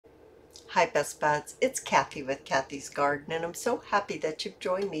Hi Best Buds, it's Cathy with Cathy's Garden, and I'm so happy that you've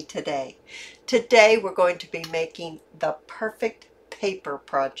joined me today. Today we're going to be making the perfect paper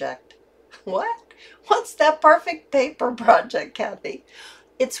project. What? What's that perfect paper project, Cathy?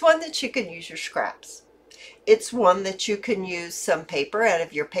 It's one that you can use your scraps. It's one that you can use some paper out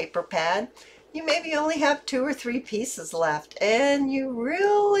of your paper pad. You maybe only have 2 or 3 pieces left and you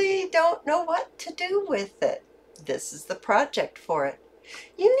really don't know what to do with it. This is the project for it.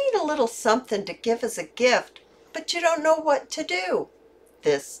 You need a little something to give as a gift, but you don't know what to do.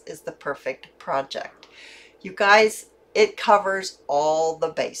 This is the perfect project. You guys, it covers all the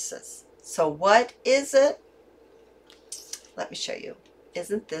bases. So what is it? Let me show you.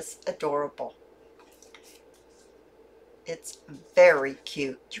 Isn't this adorable? It's very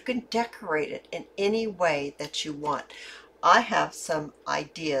cute. You can decorate it in any way that you want. I have some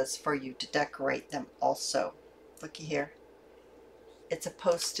ideas for you to decorate them also. Looky here. It's a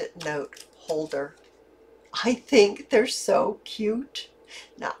post-it note holder. I think they're so cute.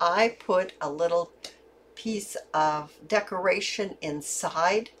 Now I put a little piece of decoration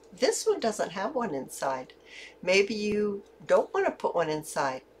inside. This one doesn't have one inside. Maybe you don't want to put one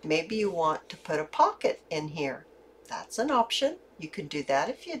inside. Maybe you want to put a pocket in here. That's an option. You can do that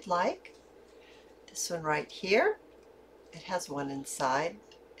if you'd like. This one right here, it has one inside.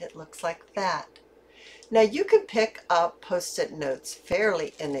 It looks like that. Now you can pick up post-it notes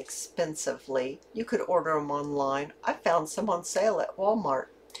fairly inexpensively. You could order them online. I found some on sale at Walmart.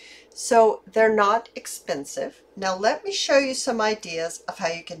 So they're not expensive. Now let me show you some ideas of how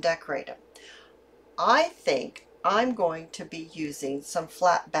you can decorate them. I think I'm going to be using some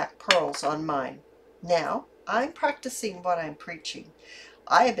flat back pearls on mine. Now I'm practicing what I'm preaching.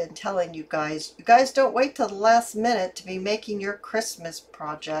 I have been telling you guys don't wait till the last minute to be making your Christmas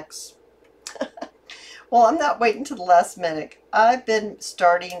projects. Well, I'm not waiting to the last minute. I've been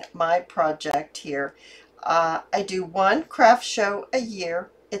starting my project here. I do one craft show a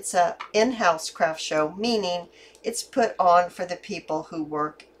year. It's an in-house craft show, meaning it's put on for the people who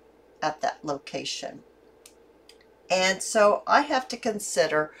work at that location. And so I have to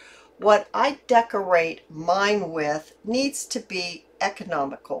consider what I decorate mine with needs to be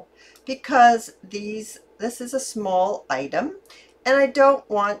economical because this is a small item. And I don't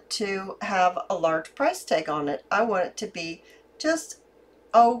want to have a large price tag on it. I want it to be just,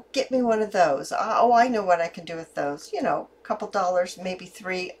 oh, get me one of those. Oh, I know what I can do with those. You know, a couple dollars, maybe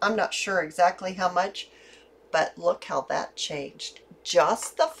 $3. I'm not sure exactly how much, but look how that changed.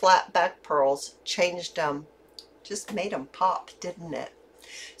 Just the flat back pearls changed them, just made them pop, didn't it?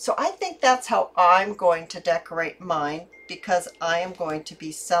 So I think that's how I'm going to decorate mine because I am going to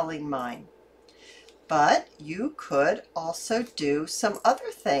be selling mine. But you could also do some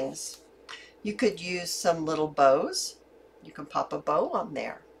other things. You could use some little bows. You can pop a bow on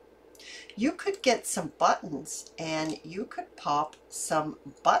there. You could get some buttons and you could pop some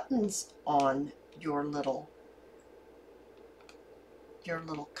buttons on your little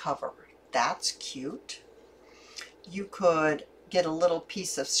cover. That's cute. You could get a little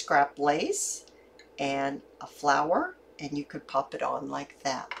piece of scrap lace and a flower and you could pop it on like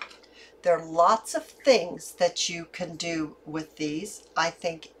that. There are lots of things that you can do with these. I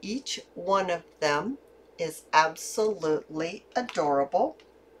think each one of them is absolutely adorable.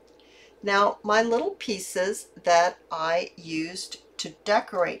 Now, my little pieces that I used to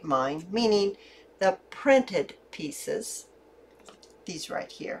decorate mine, meaning the printed pieces, these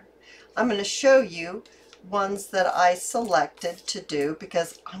right here, I'm going to show you ones that I selected to do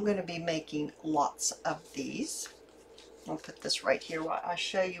because I'm going to be making lots of these. I'll put this right here while I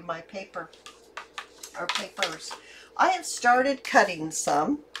show you my papers. I have started cutting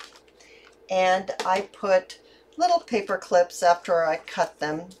some and I put little paper clips after I cut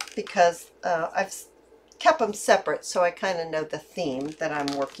them because I've kept them separate so I kind of know the theme that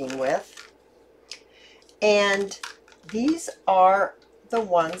I'm working with. And these are the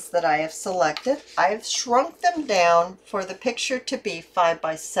ones that I have selected. I've shrunk them down for the picture to be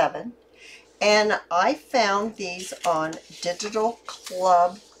 5x7. And I found these on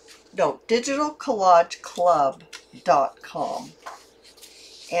digitalcollageclub.com.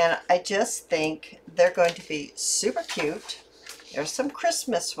 And I just think they're going to be super cute. There's some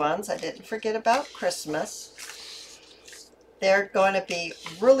Christmas ones. I didn't forget about Christmas. They're going to be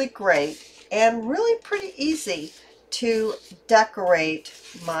really great and really pretty easy to decorate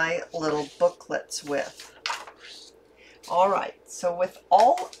my little booklets with. All right, so with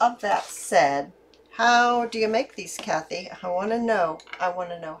all of that said, how do you make these, Cathy? I want to know.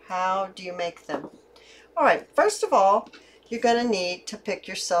 How do you make them? All right, first of all, you're going to need to pick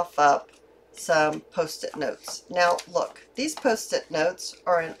yourself up some post-it notes. Now, look, these post-it notes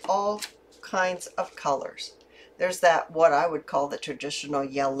are in all kinds of colors. There's that, what I would call the traditional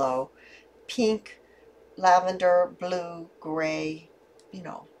yellow, pink, lavender, blue, gray, you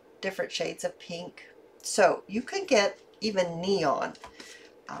know, different shades of pink. So you can get even neon.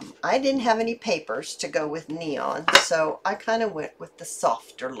 I didn't have any papers to go with neon, so I kind of went with the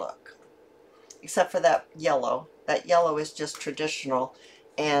softer look, except for that yellow. That yellow is just traditional,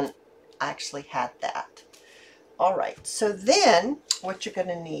 and I actually had that. All right, so then what you're going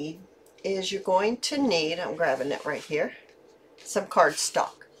to need is you're going to need, I'm grabbing it right here, some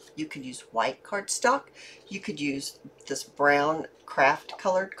cardstock. You could use white cardstock. You could use this brown craft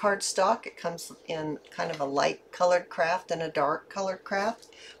colored cardstock. It comes in kind of a light colored craft and a dark colored craft,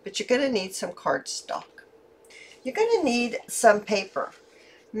 but you're going to need some cardstock. You're going to need some paper.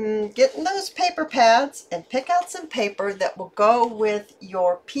 Get in those paper pads and pick out some paper that will go with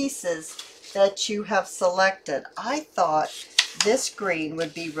your pieces that you have selected. I thought this green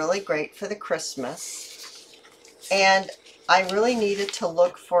would be really great for the Christmas, and I really needed to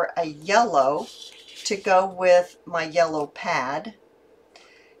look for a yellow to go with my yellow pad,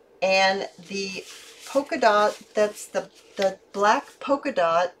 and the polka dot, that's the black polka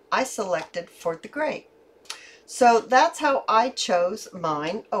dot, I selected for the gray. So that's how I chose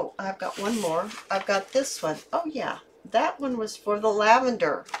mine. Oh, I've got one more. I've got this one. Oh yeah, that one was for the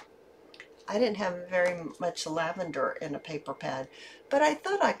lavender. I didn't have very much lavender in a paper pad, but I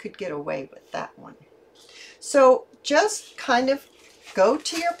thought I could get away with that one. So just kind of go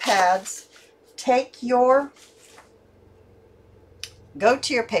to your pads, go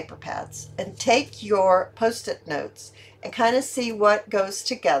to your paper pads and take your Post-it notes and kind of see what goes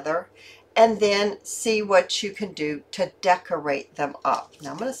together, and then see what you can do to decorate them up.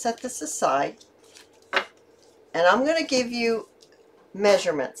 Now I'm going to set this aside, and I'm going to give you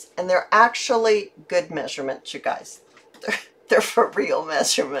measurements, and they're actually good measurements, you guys. They're for real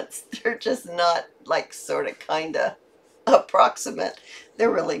measurements. They're just not like sort of kind of approximate.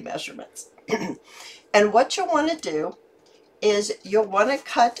 They're really measurements. And what you'll want to do is you'll want to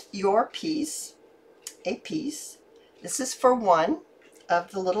cut your piece, a piece. This is for one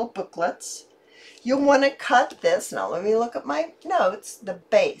of the little booklets. You'll want to cut this. Now let me look at my notes. The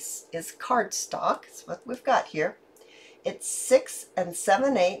base is cardstock. That's what we've got here. It's 6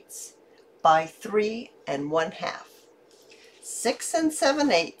 7/8 by 3 1/2. 6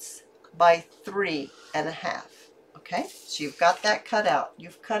 7/8 by 3 1/2. Okay, so you've got that cut out.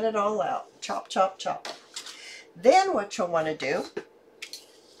 You've cut it all out. Chop, chop, chop. Then what you'll want to do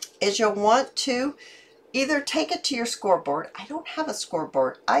is you'll want to either take it to your scoreboard. I don't have a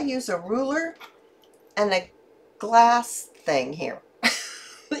scoreboard. I use a ruler and a glass thing here.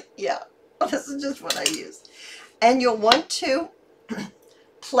 Yeah, this is just what I use. And you'll want to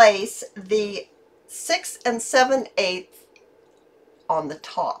place the 6 7/8 on the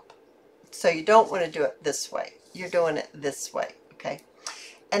top. So you don't want to do it this way. You're doing it this way, okay?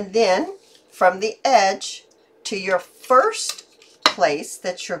 And then from the edge to your first place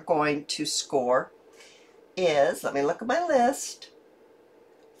that you're going to score is, let me look at my list,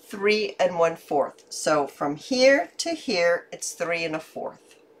 3 1/4. So from here to here, it's 3 1/4.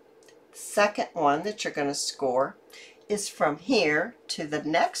 The second one that you're going to score is from here to the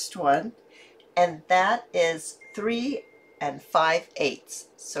next one, and that is 3 5/8.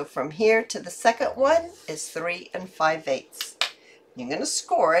 So from here to the second one is 3 5/8. You're going to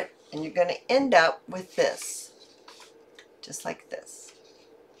score it, and you're going to end up with this, just like this.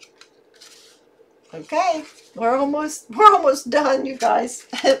 Okay, we're almost done, you guys.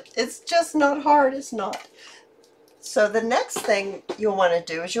 It's just not hard. It's not. So the next thing you'll want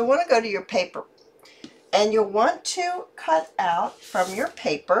to do is you'll want to go to your paper, and you'll want to cut out from your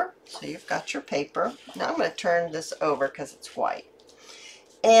paper. So you've got your paper. Now I'm going to turn this over because it's white.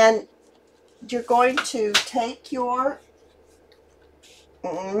 And you're going to take your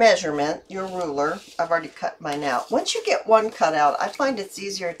measurement, your ruler. I've already cut mine out. Once you get one cut out, I find it's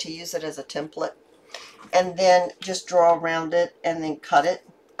easier to use it as a template and then just draw around it and then cut it.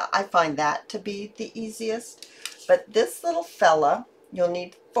 I find that to be the easiest. But this little fella, you'll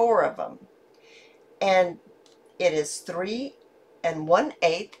need 4 of them. And it is 3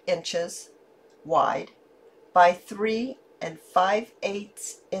 1/8 inches wide by 3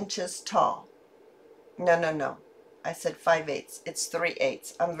 5/8 inches tall. No. I said 5/8. It's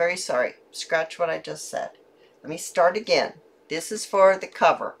 3/8. I'm very sorry. Scratch what I just said. Let me start again. This is for the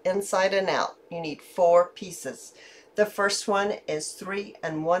cover, inside and out. You need 4 pieces. The first one is 3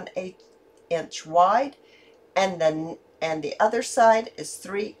 1/8 inch wide, and the other side is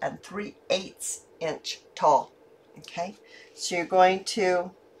 3 3/8 inch tall. Okay, so you're going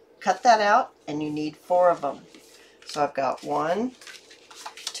to cut that out, and you need 4 of them. So I've got 1,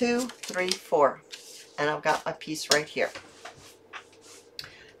 2, 3, 4, and I've got my piece right here.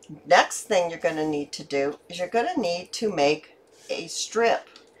 Next thing you're going to need to do is you're going to need to make a strip,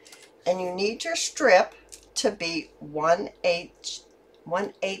 and you need your strip to be 1/8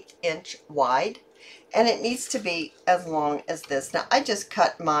 inch wide, and it needs to be as long as this. Now I just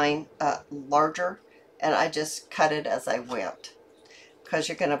cut mine larger, and I just cut it as I went, because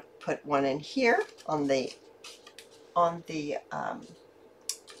you're going to put one in here on the on the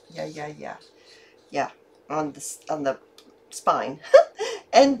spine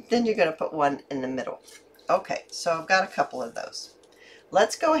and then you're going to put one in the middle. Okay, so I've got a couple of those.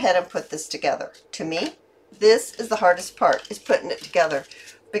 Let's go ahead and put this together. To me, this is the hardest part, is putting it together,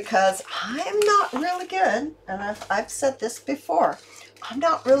 because I'm not really good, and I've said this before, I'm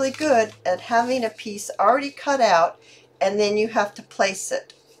not really good at having a piece already cut out and then you have to place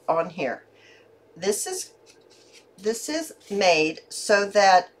it on here. This is made so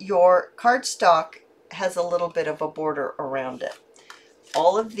that your cardstock has a little bit of a border around it.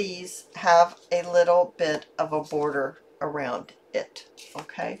 All of these have a little bit of a border around it,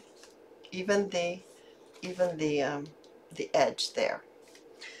 okay? Even the edge there.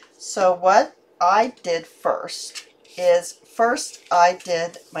 So what I did first I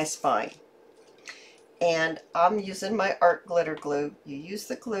did my spine, and I'm using my art glitter glue. You use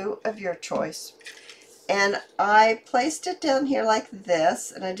the glue of your choice. And I placed it down here like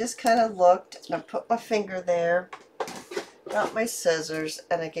this, and I just kind of looked, and I put my finger there, got my scissors,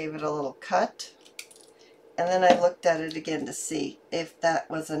 and I gave it a little cut. And then I looked at it again to see if that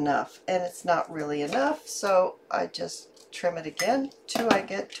was enough. And it's not really enough, so I just trim it again till I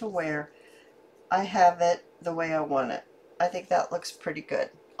get to where I have it the way I want it. I think that looks pretty good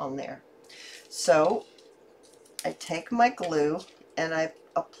on there. So I take my glue and I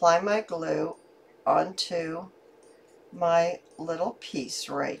apply my glue onto my little piece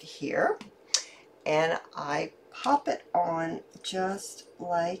right here, and I pop it on just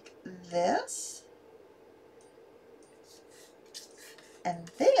like this, and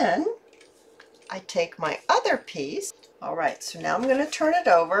then I take my other piece. Alright, so now I'm going to turn it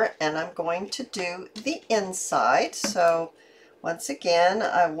over and I'm going to do the inside. So once again,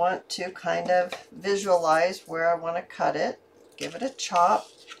 I want to kind of visualize where I want to cut it, give it a chop,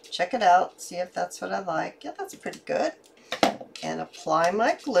 check it out, see if that's what I like. Yeah, that's pretty good. And apply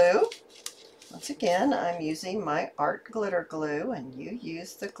my glue. Once again, I'm using my art glitter glue, and you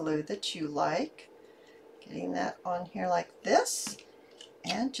use the glue that you like. Getting that on here like this,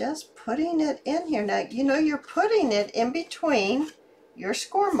 and just putting it in here. Now, you know, you're putting it in between your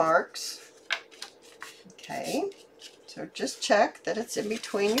score marks. Okay, so just check that it's in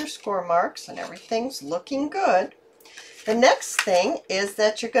between your score marks and everything's looking good. The next thing is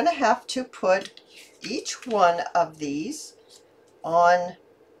that you're going to have to put each one of these on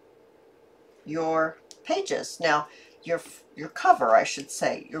your pages. Now, your cover, I should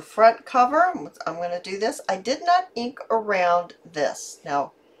say, your front cover, I'm going to do this. I did not ink around this.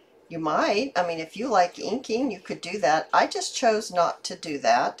 Now, you might, I mean, if you like inking, you could do that. I just chose not to do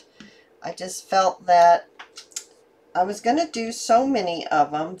that. I just felt that I was going to do so many of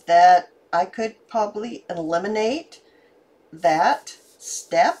them that I could probably eliminate that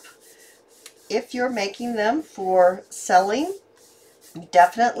step. If you're making them for selling, you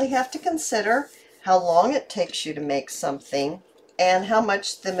definitely have to consider how long it takes you to make something and how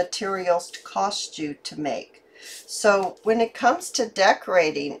much the materials cost you to make. So when it comes to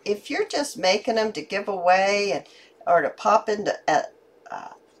decorating, if you're just making them to give away and or to pop into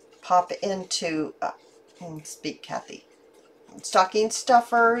speak Cathy, stocking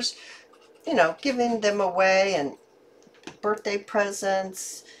stuffers, you know, giving them away and birthday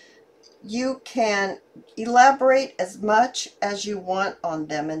presents, you can elaborate as much as you want on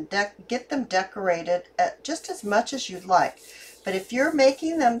them and get them decorated at just as much as you'd like. But if you're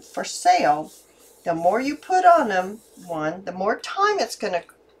making them for sale, the more you put on them, the more time it's going to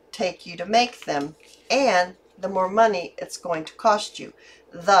take you to make them, and the more money it's going to cost you.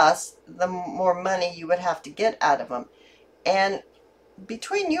 Thus, the more money you would have to get out of them. And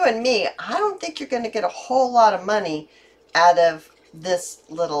between you and me, I don't think you're going to get a whole lot of money out of this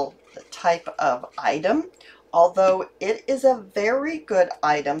little type of item, although it is a very good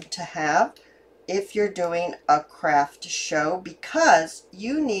item to have if you're doing a craft show, because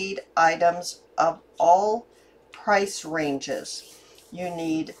you need items of all price ranges. You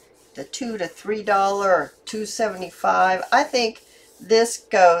need the $2 to $3 or $2.75. I think this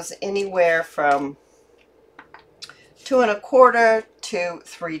goes anywhere from $2.25 to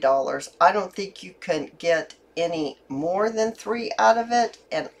 $3. I don't think you can get any more than 3 out of it,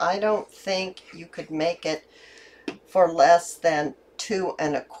 and I don't think you could make it for less than 2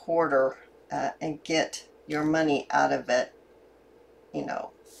 1/4 and get your money out of it, you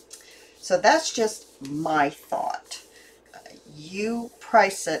know. So that's just my thought. You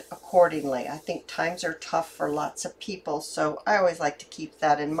price it accordingly. I think times are tough for lots of people, so I always like to keep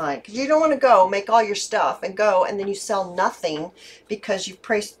that in mind, because you don't want to go make all your stuff and go and then you sell nothing because you've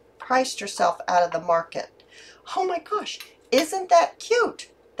priced yourself out of the market. Oh my gosh, isn't that cute?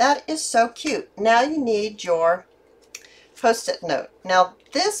 That is so cute. Now you need your Post-it note. Now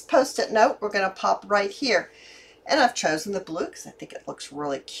this Post-it note we're going to pop right here, and I've chosen the blue because I think it looks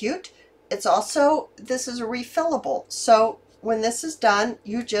really cute. It's also, this is a refillable, so when this is done,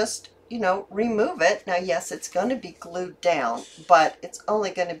 you just, you know, remove it. Now, yes, it's going to be glued down, but it's only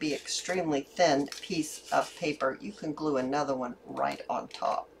going to be extremely thin piece of paper. You can glue another one right on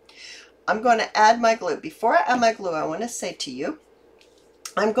top. I'm going to add my glue. Before I add my glue, I want to say to you,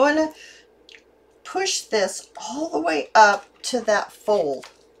 I'm going to push this all the way up to that fold,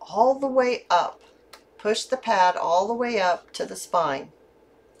 all the way up. Push the pad all the way up to the spine.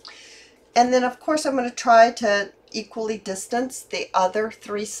 And then, of course, I'm going to try to equally distance the other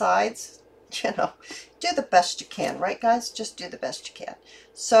 3 sides. You know, do the best you can, right, guys? Just do the best you can.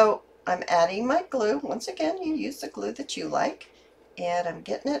 So I'm adding my glue. Once again, you use the glue that you like. And I'm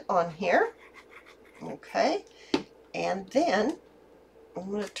getting it on here. Okay. And then I'm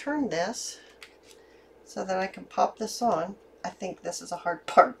going to turn this so that I can pop this on. I think this is a hard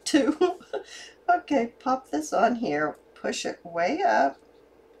part too. Okay, pop this on here. Push it way up.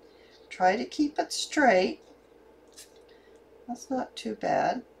 Try to keep it straight. That's not too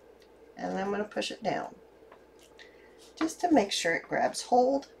bad. And then I'm going to push it down, just to make sure it grabs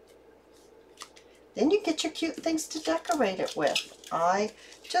hold. Then you get your cute things to decorate it with. I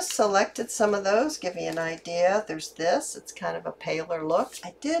just selected some of those, give you an idea. There's this, it's kind of a paler look.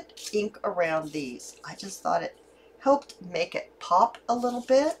 I did ink around these. I just thought it helped make it pop a little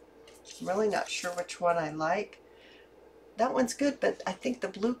bit. I'm really not sure which one I like. That one's good, but I think the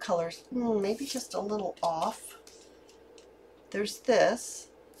blue color's maybe just a little off. There's this,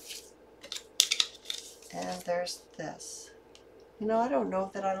 and there's this. You know, I don't know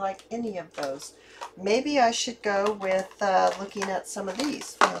that I like any of those. Maybe I should go with looking at some of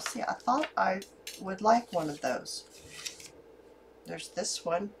these. You know, see, I thought I would like one of those. There's this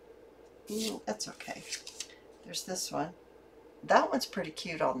one. That's okay. There's this one. That one's pretty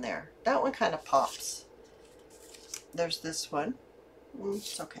cute on there. That one kind of pops. There's this one.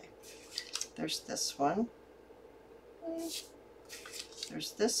 It's okay. There's this one.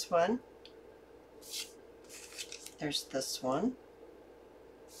 There's this one. There's this one.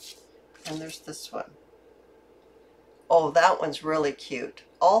 And there's this one. Oh, that one's really cute.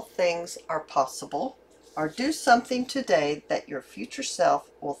 All things are possible. Or do something today that your future self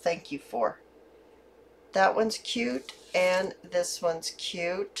will thank you for. That one's cute, and this one's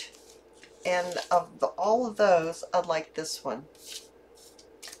cute. And of all of those, I like this one.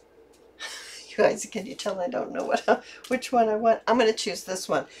 You guys, can you tell I don't know which one I want? I'm going to choose this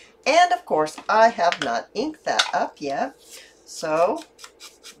one. And of course, I have not inked that up yet. So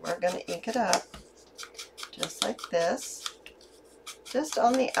we're going to ink it up just like this. Just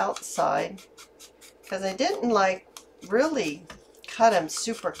on the outside. Because I didn't really cut them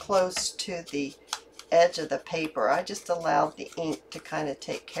super close to the edge of the paper. I just allowed the ink to kind of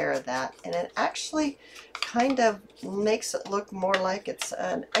take care of that, and it actually kind of makes it look more like it's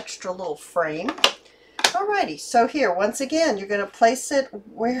an extra little frame. Alrighty, so here once again you're going to place it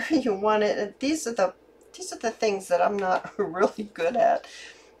where you want it. And these are the things that I'm not really good at.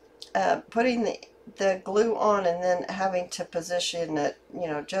 Putting the glue on and then having to position it, you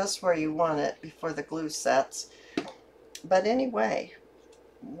know, just where you want it before the glue sets. But anyway,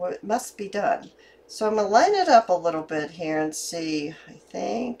 it must be done. So I'm going to line it up a little bit here and see, I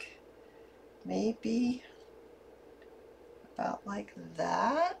think maybe about like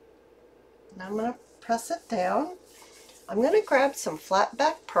that. And I'm going to press it down. I'm going to grab some flat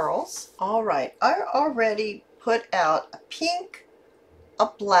back pearls. All right, I already put out a pink, a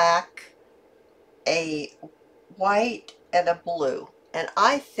black, a white, and a blue. And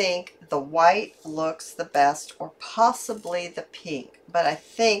I think the white looks the best, or possibly the pink, but I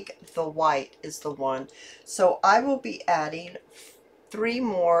think the white is the one. So I will be adding 3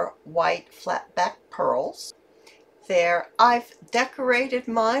 more white flat back pearls. There, I've decorated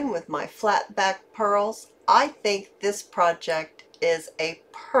mine with my flat back pearls. I think this project is a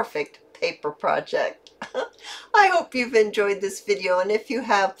perfect paper project. I hope you've enjoyed this video, and if you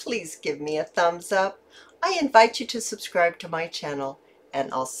have, please give me a thumbs up. I invite you to subscribe to my channel,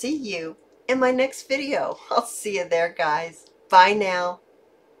 and I'll see you in my next video. I'll see you there, guys. Bye now.